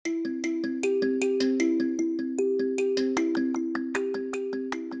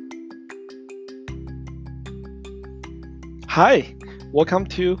Hi, welcome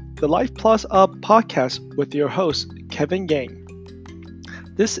to the Life Plus Up podcast with your host, Kevin Yang.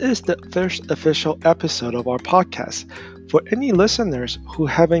 This is the first official episode of our podcast. For any listeners who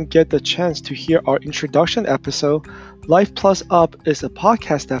haven't get the chance to hear our introduction episode, Life Plus Up is a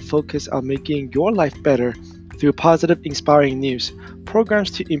podcast that focuses on making your life better through positive, inspiring news,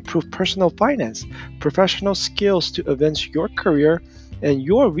 programs to improve personal finance, professional skills to advance your career, and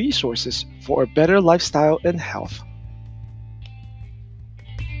your resources for a better lifestyle and health.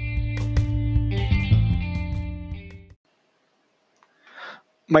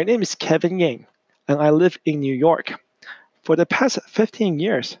 My name is Kevin Yang, and I live in New York. For the past 15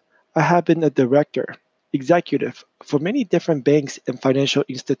 years, I have been a director, executive for many different banks and financial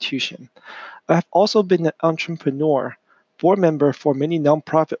institutions. I have also been an entrepreneur, board member for many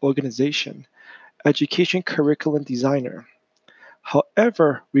nonprofit organizations, education curriculum designer.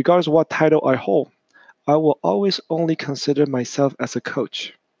 However, regardless of what title I hold, I will always only consider myself as a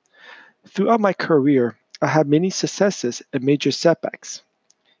coach. Throughout my career, I had many successes and major setbacks.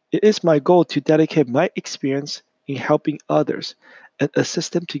 It is my goal to dedicate my experience in helping others and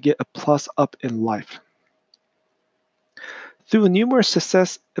assist them to get a plus up in life. Through numerous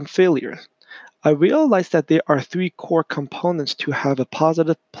success and failures, I realized that there are three core components to have a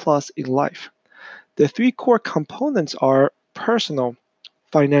positive plus in life. The three core components are personal,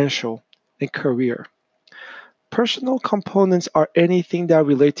 financial, and career. Personal components are anything that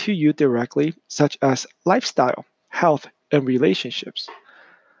relate to you directly, such as lifestyle, health, and relationships.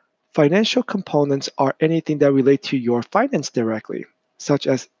 Financial components are anything that relate to your finance directly, such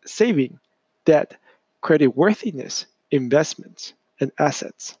as saving, debt, credit worthiness, investments, and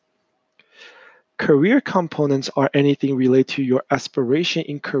assets. Career components are anything related to your aspiration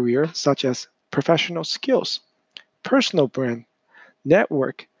in career, such as professional skills, personal brand,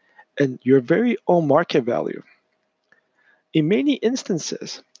 network, and your very own market value. In many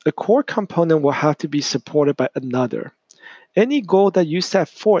instances, a core component will have to be supported by another. Any goal that you set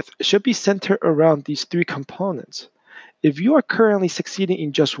forth should be centered around these three components. If you are currently succeeding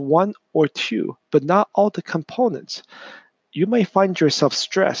in just one or two, but not all the components, you may find yourself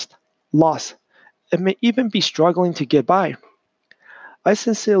stressed, lost, and may even be struggling to get by. I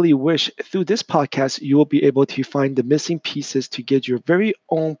sincerely wish through this podcast you will be able to find the missing pieces to get your very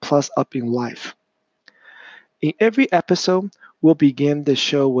own plus up in life. In every episode, we'll begin the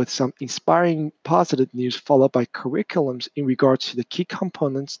show with some inspiring positive news followed by curriculums in regards to the key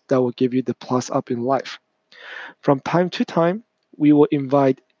components that will give you the plus up in life. From time to time, we will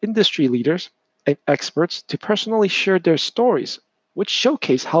invite industry leaders and experts to personally share their stories, which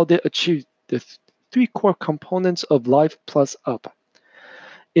showcase how they achieve the three core components of life plus up.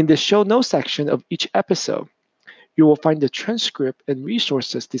 In the show notes section of each episode, you will find the transcript and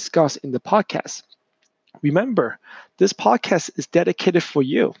resources discussed in the podcast. Remember, this podcast is dedicated for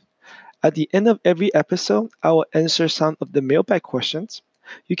you. At the end of every episode, I will answer some of the mailbag questions.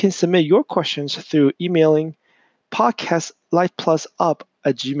 You can submit your questions through emailing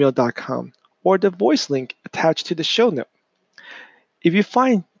podcastlifeplusup@gmail.com or the voice link attached to the show note. If you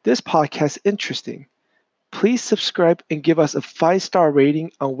find this podcast interesting, please subscribe and give us a 5-star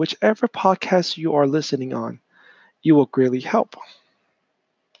rating on whichever podcast you are listening on. It will greatly help.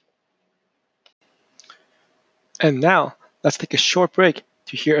 And now, let's take a short break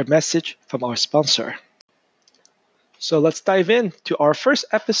to hear a message from our sponsor. So let's dive in to our first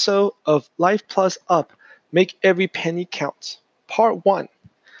episode of Life Plus Up Make Every Penny Count, Part 1.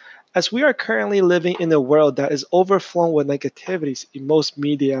 As we are currently living in a world that is overflowing with negativities in most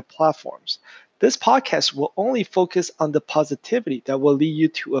media platforms, this podcast will only focus on the positivity that will lead you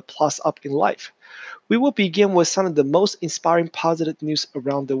to a plus up in life. We will begin with some of the most inspiring positive news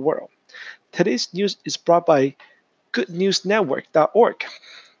around the world. Today's news is brought by goodnewsnetwork.org.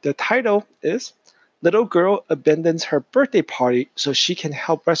 The title is Little Girl Abandons Her Birthday Party So She Can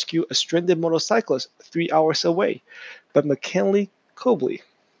Help Rescue a Stranded Motorcyclist 3 hours Away by McKinley Cobley.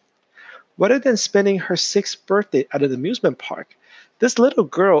 Rather than spending her 6th birthday at an amusement park, this little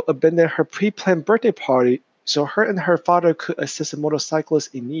girl abandoned her pre-planned birthday party so her and her father could assist a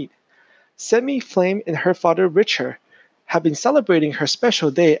motorcyclist in need. Sammy Flame and her father Richard have been celebrating her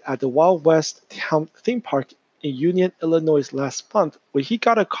special day at the Wild West Town theme park in Union, Illinois last month when he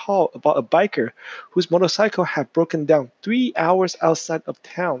got a call about a biker whose motorcycle had broken down 3 hours outside of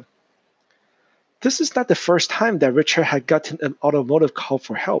town. This is not the first time that Richard had gotten an automotive call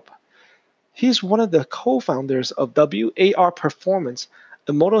for help. He is one of the co-founders of WAR Performance,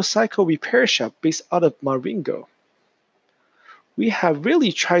 a motorcycle repair shop based out of Marengo. We have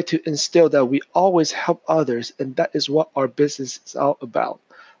really tried to instill that we always help others, and that is what our business is all about,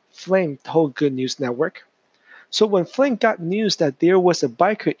 Flame told Good News Network. So when Flynn got news that there was a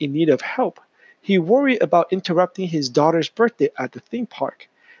biker in need of help, he worried about interrupting his daughter's birthday at the theme park.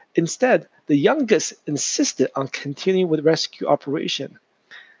 Instead, the youngest insisted on continuing with the rescue operation.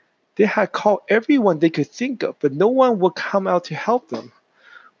 They had called everyone they could think of, but no one would come out to help them.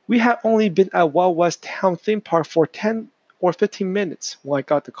 We had only been at Wild West Town theme park for 10 or 15 minutes when I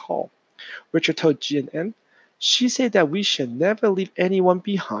got the call. Richard told GNN. She said that we should never leave anyone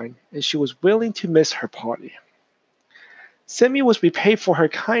behind, and she was willing to miss her party. Sammy was repaid for her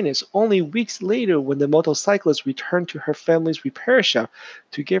kindness only weeks later when the motorcyclist returned to her family's repair shop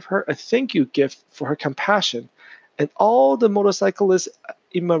to give her a thank you gift for her compassion, and all the motorcyclists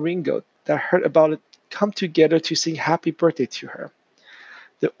in Marengo that heard about it come together to sing happy birthday to her.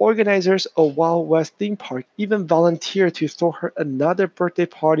 The organizers of Wild West theme park even volunteered to throw her another birthday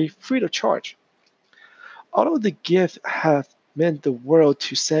party free of charge. Although the gift had meant the world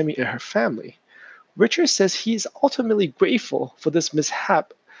to Sammy and her family, Richard says he is ultimately grateful for this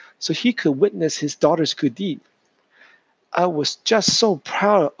mishap so he could witness his daughter's good deed. I was just so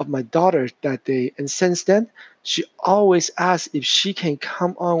proud of my daughter that day, and since then, she always asks if she can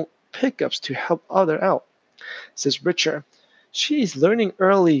come on pickups to help others out, says Richard. She is learning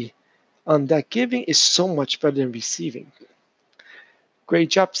early on that giving is so much better than receiving. Great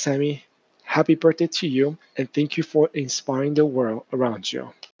job, Sammy. Happy birthday to you, and thank you for inspiring the world around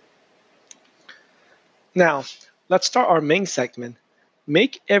you. Now, let's start our main segment.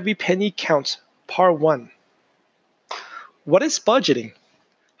 Make every penny count, part 1. What is budgeting?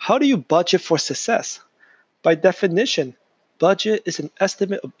 How do you budget for success? By definition, budget is an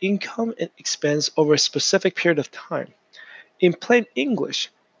estimate of income and expense over a specific period of time. In plain English,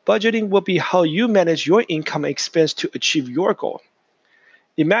 budgeting will be how you manage your income and expense to achieve your goal.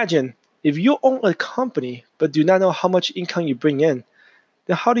 Imagine if you own a company but do not know how much income you bring in,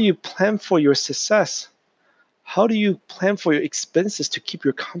 then how do you plan for your success? How do you plan for your expenses to keep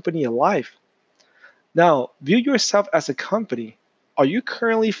your company alive? Now, view yourself as a company. Are you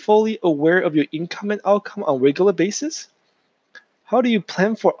currently fully aware of your income and outcome on a regular basis? How do you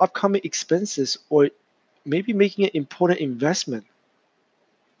plan for upcoming expenses or maybe making an important investment?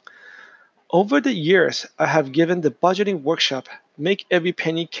 Over the years, I have given the budgeting workshop Make Every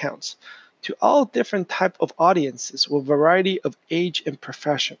Penny Counts to all different type of audiences with a variety of age and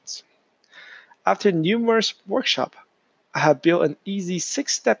professions. After numerous workshops, I have built an easy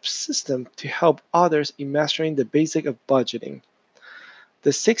 6-step system to help others in mastering the basic of budgeting.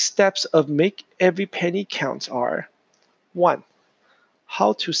 The 6 steps of Make Every Penny Count are: 1.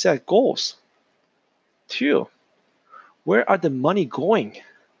 How to set goals. 2. Where are the money going?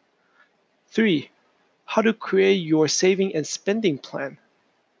 3. How to create your saving and spending plan.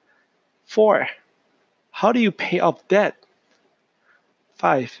 4. How do you pay off debt?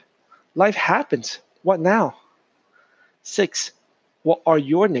 5. Life happens. What now? 6. What are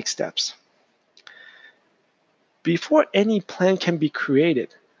your next steps? Before any plan can be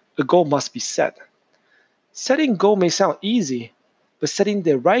created, a goal must be set. Setting goal may sound easy, but setting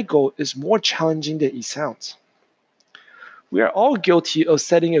the right goal is more challenging than it sounds. We are all guilty of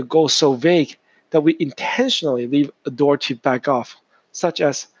setting a goal so vague that we intentionally leave a door to back off, such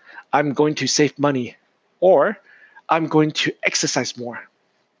as, I'm going to save money, or I'm going to exercise more.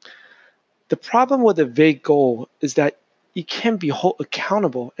 The problem with a vague goal is that it can be held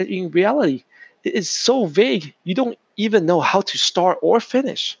accountable, and in reality, it is so vague you don't even know how to start or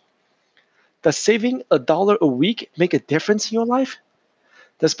finish. Does saving $1 a week make a difference in your life?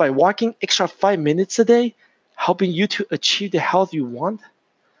 Does by walking extra 5 minutes a day helping you to achieve the health you want?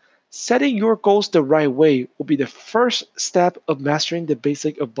 Setting your goals the right way will be the first step of mastering the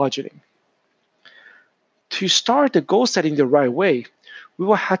basic of budgeting. To start the goal setting the right way, we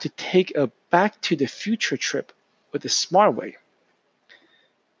will have to take a back to the future trip with the smart way.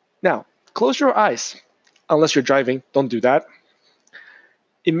 Now, close your eyes. Unless you're driving, don't do that.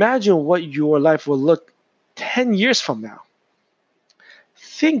 Imagine what your life will look 10 years from now.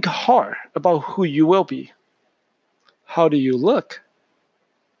 Think hard about who you will be. How do you look?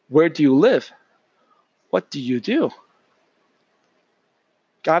 Where do you live? What do you do?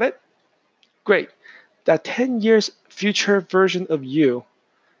 Got it? Great. That 10 years future version of you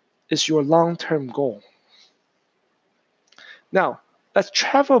is your long-term goal. Now, let's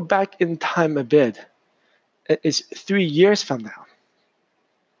travel back in time a bit. It's 3 years from now.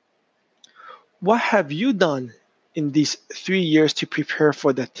 What have you done in these 3 years to prepare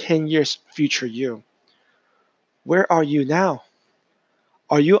for the 10 years future you? Where are you now?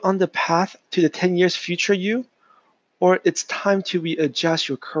 Are you on the path to the 10 years future you? Or it's time to readjust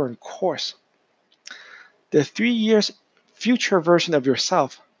your current course? The 3 years future version of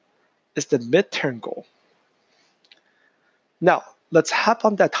yourself is the midterm goal. Now, let's hop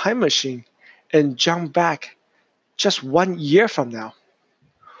on that time machine and jump back just 1 year from now.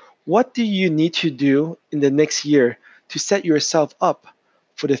 What do you need to do in the next year to set yourself up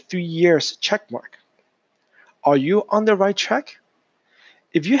for the 3 years check mark? Are you on the right track?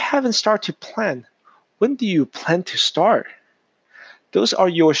 If you haven't started to plan, when do you plan to start? Those are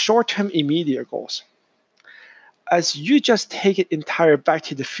your short term immediate goals. As you just take it entire Back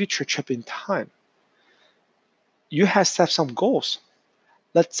to the Future trip in time, you have set some goals.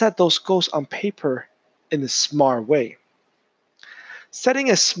 Let's set those goals on paper in a smart way. Setting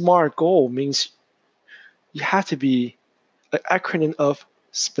a SMART goal means you have to be an acronym of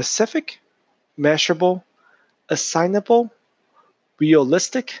specific, measurable, assignable,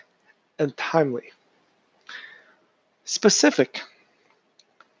 realistic, and timely. Specific.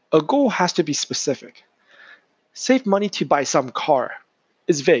 A goal has to be specific. Save money to buy some car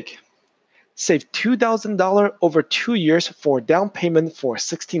is vague. Save $2,000 over 2 years for a down payment for a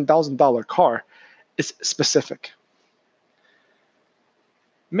 $16,000 car is specific.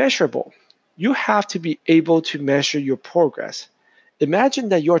 Measurable. You have to be able to measure your progress. Imagine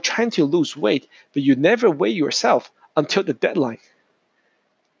that you're trying to lose weight, but you never weigh yourself until the deadline.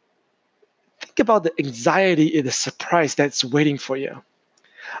 Think about the anxiety and the surprise that's waiting for you.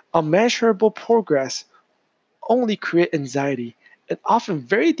 Unmeasurable progress only creates anxiety and often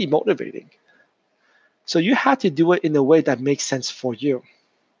very demotivating. So you have to do it in a way that makes sense for you.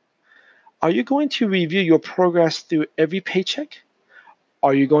 Are you going to review your progress through every paycheck?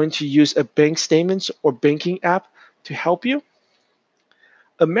 Are you going to use a bank statements or banking app to help you?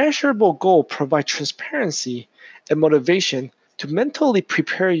 A measurable goal provides transparency and motivation to mentally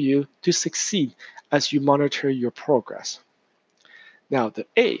prepare you to succeed as you monitor your progress. Now, the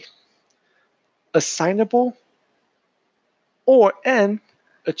A, assignable or N,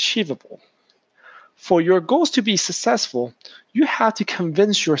 achievable. For your goals to be successful, you have to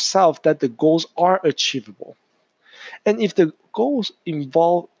convince yourself that the goals are achievable. And if the goals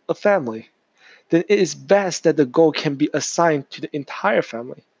involve a family, then it is best that the goal can be assigned to the entire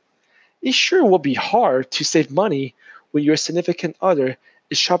family. It sure will be hard to save money when your significant other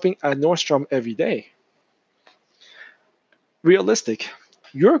is shopping at Nordstrom every day. Realistic.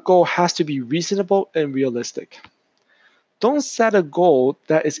 Your goal has to be reasonable and realistic. Don't set a goal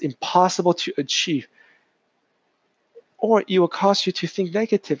that is impossible to achieve or it will cause you to think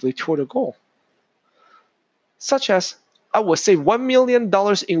negatively toward a goal. Such as, I will save $1 million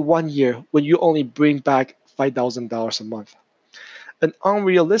in 1 year when you only bring back $5,000 a month. An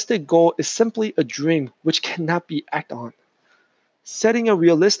unrealistic goal is simply a dream which cannot be acted on. Setting a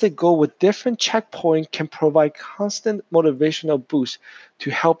realistic goal with different checkpoints can provide constant motivational boost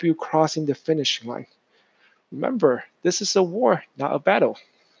to help you crossing the finish line. Remember, this is a war, not a battle.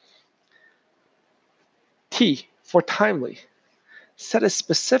 T for timely. Set a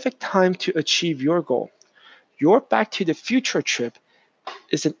specific time to achieve your goal. Your Back to the Future trip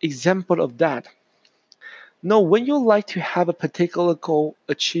is an example of that. Know when you like to have a particular goal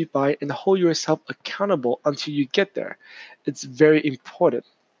achieved by and hold yourself accountable until you get there. It's very important.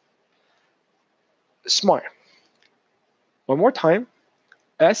 SMART. One more time.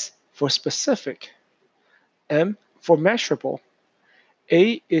 S for specific. M for measurable.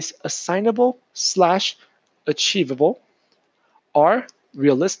 A is assignable slash achievable. R,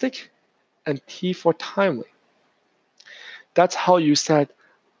 realistic. And T for timely. That's how you set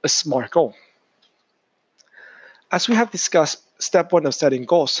a SMART goal. As we have discussed, step one of setting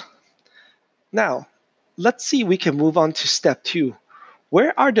goals. Now, let's see if we can move on to step two.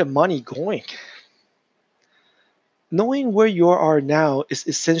 Where are the money going? Knowing where you are now is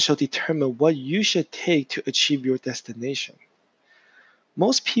essential to determine what you should take to achieve your destination.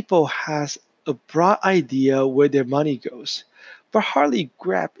 Most people has a broad idea where their money goes, but hardly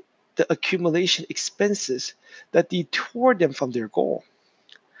grasp the accumulation expenses that detour them from their goal.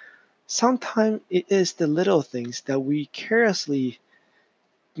 Sometimes it is the little things that we carelessly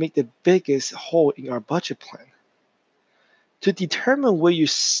make the biggest hole in our budget plan. To determine where you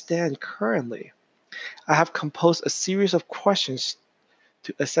stand currently, I have composed a series of questions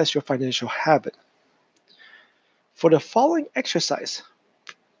to assess your financial habit. For the following exercise,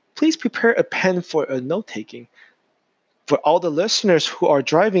 please prepare a pen for a note taking. For all the listeners who are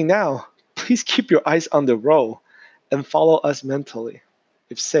driving now, please keep your eyes on the road and follow us mentally,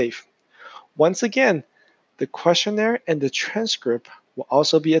 if safe. Once again, the questionnaire and the transcript will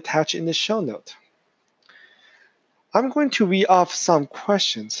also be attached in the show note. I'm going to read off some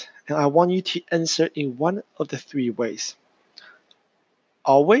questions and I want you to answer in one of the three ways.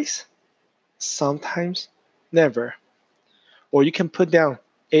 Always, sometimes, never. Or you can put down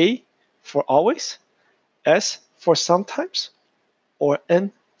A for always, S for sometimes, or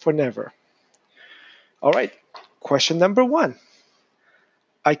N for never? All right, question number 1.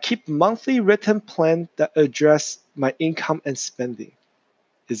 I keep monthly written plan that address my income and spending.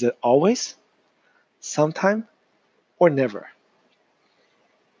 Is it always, sometime, or never?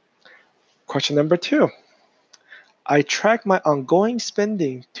 Question number 2. I track my ongoing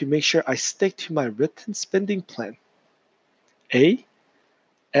spending to make sure I stick to my written spending plan. A,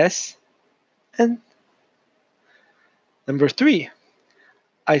 S, N. Number 3.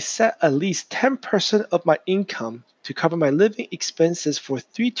 I set at least 10% of my income to cover my living expenses for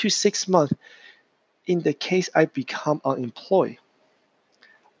 3 to 6 months in the case I become unemployed.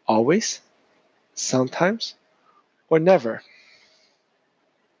 Always, sometimes, or never.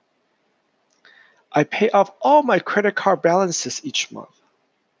 I pay off all my credit card balances each month.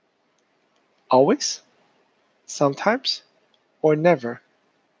 Always, sometimes, or never.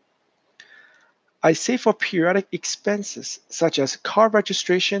 I save for periodic expenses such as car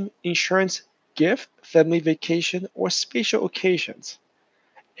registration, insurance, gift, family vacation, or special occasions.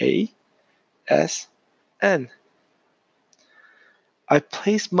 A, S, N. I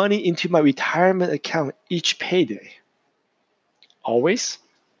place money into my retirement account each payday. Always,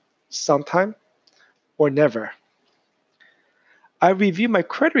 sometime, or never. I review my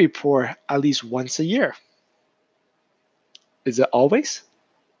credit report at least once a year. Is it always,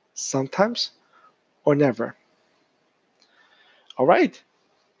 sometimes, or never? All right,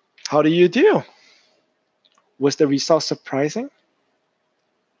 how do you do? Was the result surprising?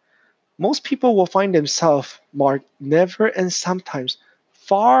 Most people will find themselves marked never and sometimes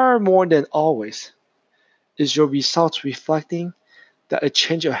far more than always. Is your results reflecting that a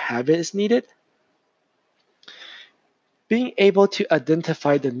change of habit is needed? Being able to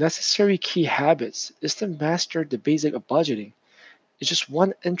identify the necessary key habits is to master the basic of budgeting. It's just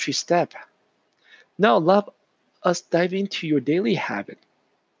one entry step. Now let us dive into your daily habit.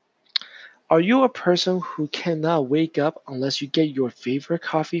 Are you a person who cannot wake up unless you get your favorite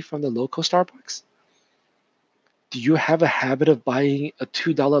coffee from the local Starbucks? Do you have a habit of buying a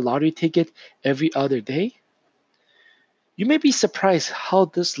 $2 lottery ticket every other day? You may be surprised how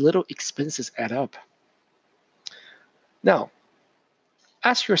these little expenses add up. Now,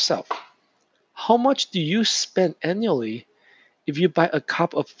 ask yourself, how much do you spend annually if you buy a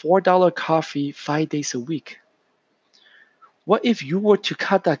cup of $4 coffee 5 days a week? What if you were to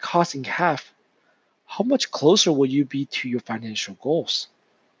cut that cost in half? How much closer will you be to your financial goals?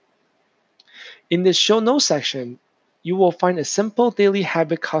 In the show notes section, you will find a simple daily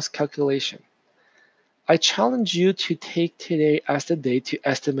habit cost calculation. I challenge you to take today as the day to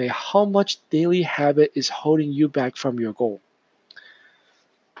estimate how much daily habit is holding you back from your goal.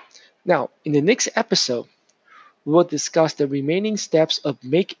 Now, in the next episode, we will discuss the remaining steps of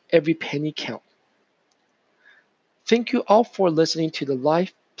Make Every Penny Count. Thank you all for listening to the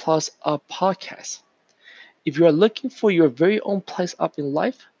Life Plus Up podcast. If you are looking for your very own place up in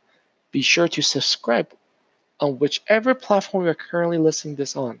life, be sure to subscribe on whichever platform you're currently listening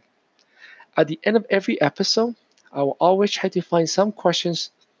this on. At the end of every episode, I will always try to find some questions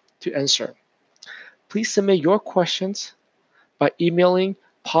to answer. Please submit your questions by emailing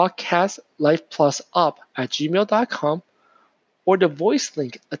podcastlifeplusup@gmail.com or the voice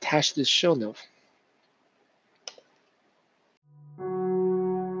link attached to the show note.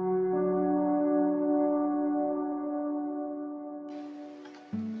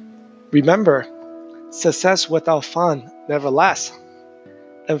 Remember, success without fun never lasts,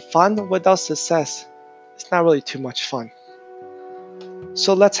 and fun without success is not really too much fun.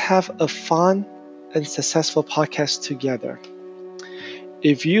 So let's have a fun and successful podcast together.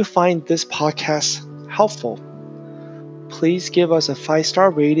 If you find this podcast helpful, please give us a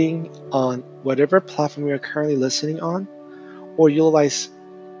 5-star rating on whatever platform you're currently listening on, or utilize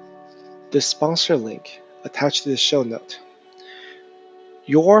the sponsor link attached to the show note.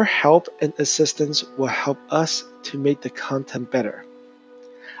 Your help and assistance will help us to make the content better.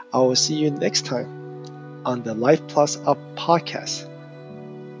 I will see you next time on the Life Plus Up podcast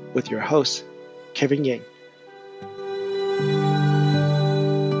with your host, Kevin Yang.